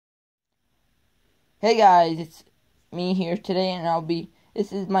Hey guys, it's me here today, and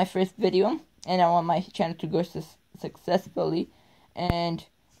this is my first video, and I want my channel to grow successfully, and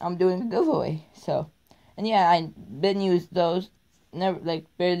I'm doing a giveaway, and yeah, I been used those,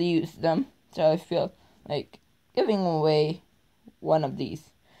 barely used them, so I feel like giving away one of these.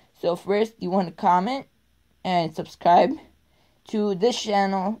 So first, you want to comment and subscribe to this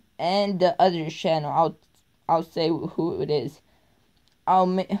channel and the other channel. I'll say who it is.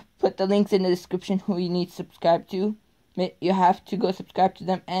 I'll put the links in the description who you need to subscribe to. You have to go subscribe to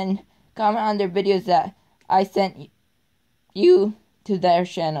them and comment on their videos that I sent you to their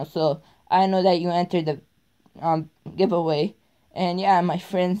channel, so I know that you entered the giveaway. And yeah, my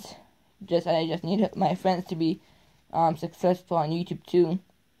friends, I just need my friends to be successful on YouTube too,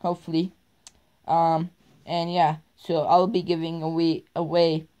 hopefully. And yeah, so I'll be giving away a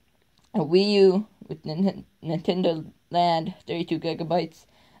Wii U with Nintendo Land 32 gigabytes,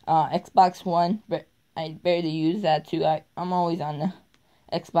 Xbox One, but I barely use that too. I'm always on the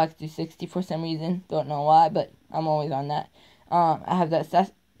Xbox 360 for some reason, don't know why, but I'm always on that. I have the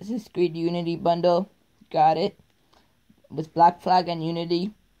Assassin's Creed Unity bundle, got it, with Black Flag and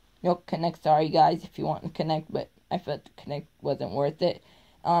Unity. No Connect, sorry guys if you want to connect, but I felt the Connect wasn't worth it.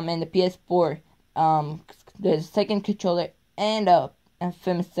 And the PS4, there's a second controller and a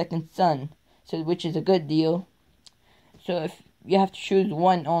famous Second Son, which is a good deal. So if you have to choose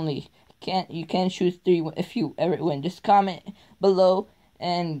one only, you can't choose three if you ever win. Just comment below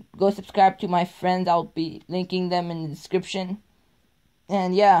and go subscribe to my friends. I'll be linking them in the description.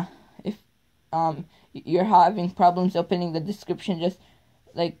 And yeah, if you're having problems opening the description, just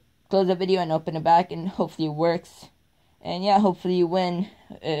close the video and open it back, and hopefully it works. And yeah, hopefully you win.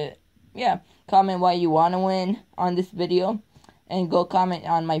 Yeah, comment why you want to win on this video, and go comment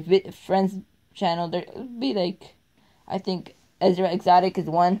on my friend's channel. There'll be I think Ezra Exotic is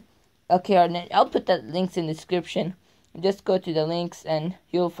one. Okay, I'll put the links in the description. Just go to the links and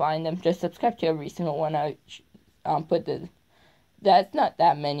you'll find them. Just subscribe to every single one. That's not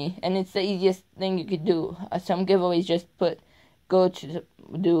that many, and it's the easiest thing you could do. Some giveaways just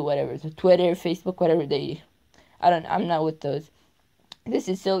do whatever, so Twitter, Facebook, whatever I'm not with those. This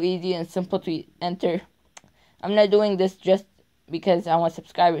is so easy and simple to enter. I'm not doing this just because I want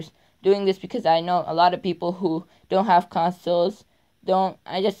subscribers. Doing this because I know a lot of people who don't have consoles.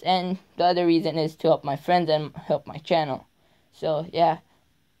 And the other reason is to help my friends and help my channel. So yeah,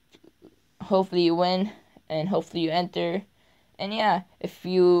 hopefully you win, and hopefully you enter. And yeah,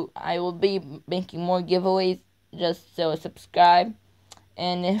 I will be making more giveaways, just so subscribe.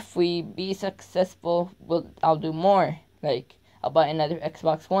 And if we be successful, I'll do more. I'll buy another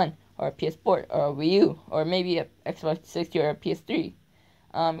Xbox One, or a PS4, or a Wii U, or maybe a Xbox 360 or a PS3.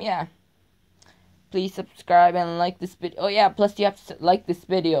 Yeah. Please subscribe and like this video. Oh yeah, plus you have to like this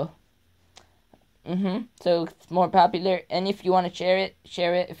video. So it's more popular. And if you want to share it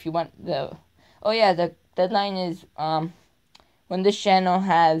if you want the deadline is when this channel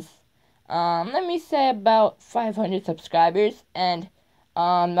has let me say about 500 subscribers, and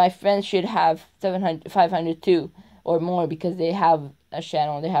my friends should have 500 too, or more, because they have a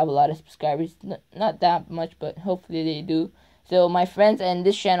channel, they have a lot of subscribers. Not that much, but hopefully they do. So my friends and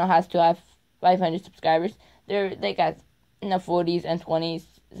this channel has to have 500 subscribers. They got in the 40s and 20s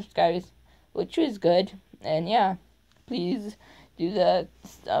subscribers, which is good. And yeah, please do that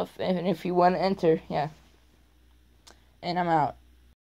stuff, and if you want to enter, yeah. And I'm out.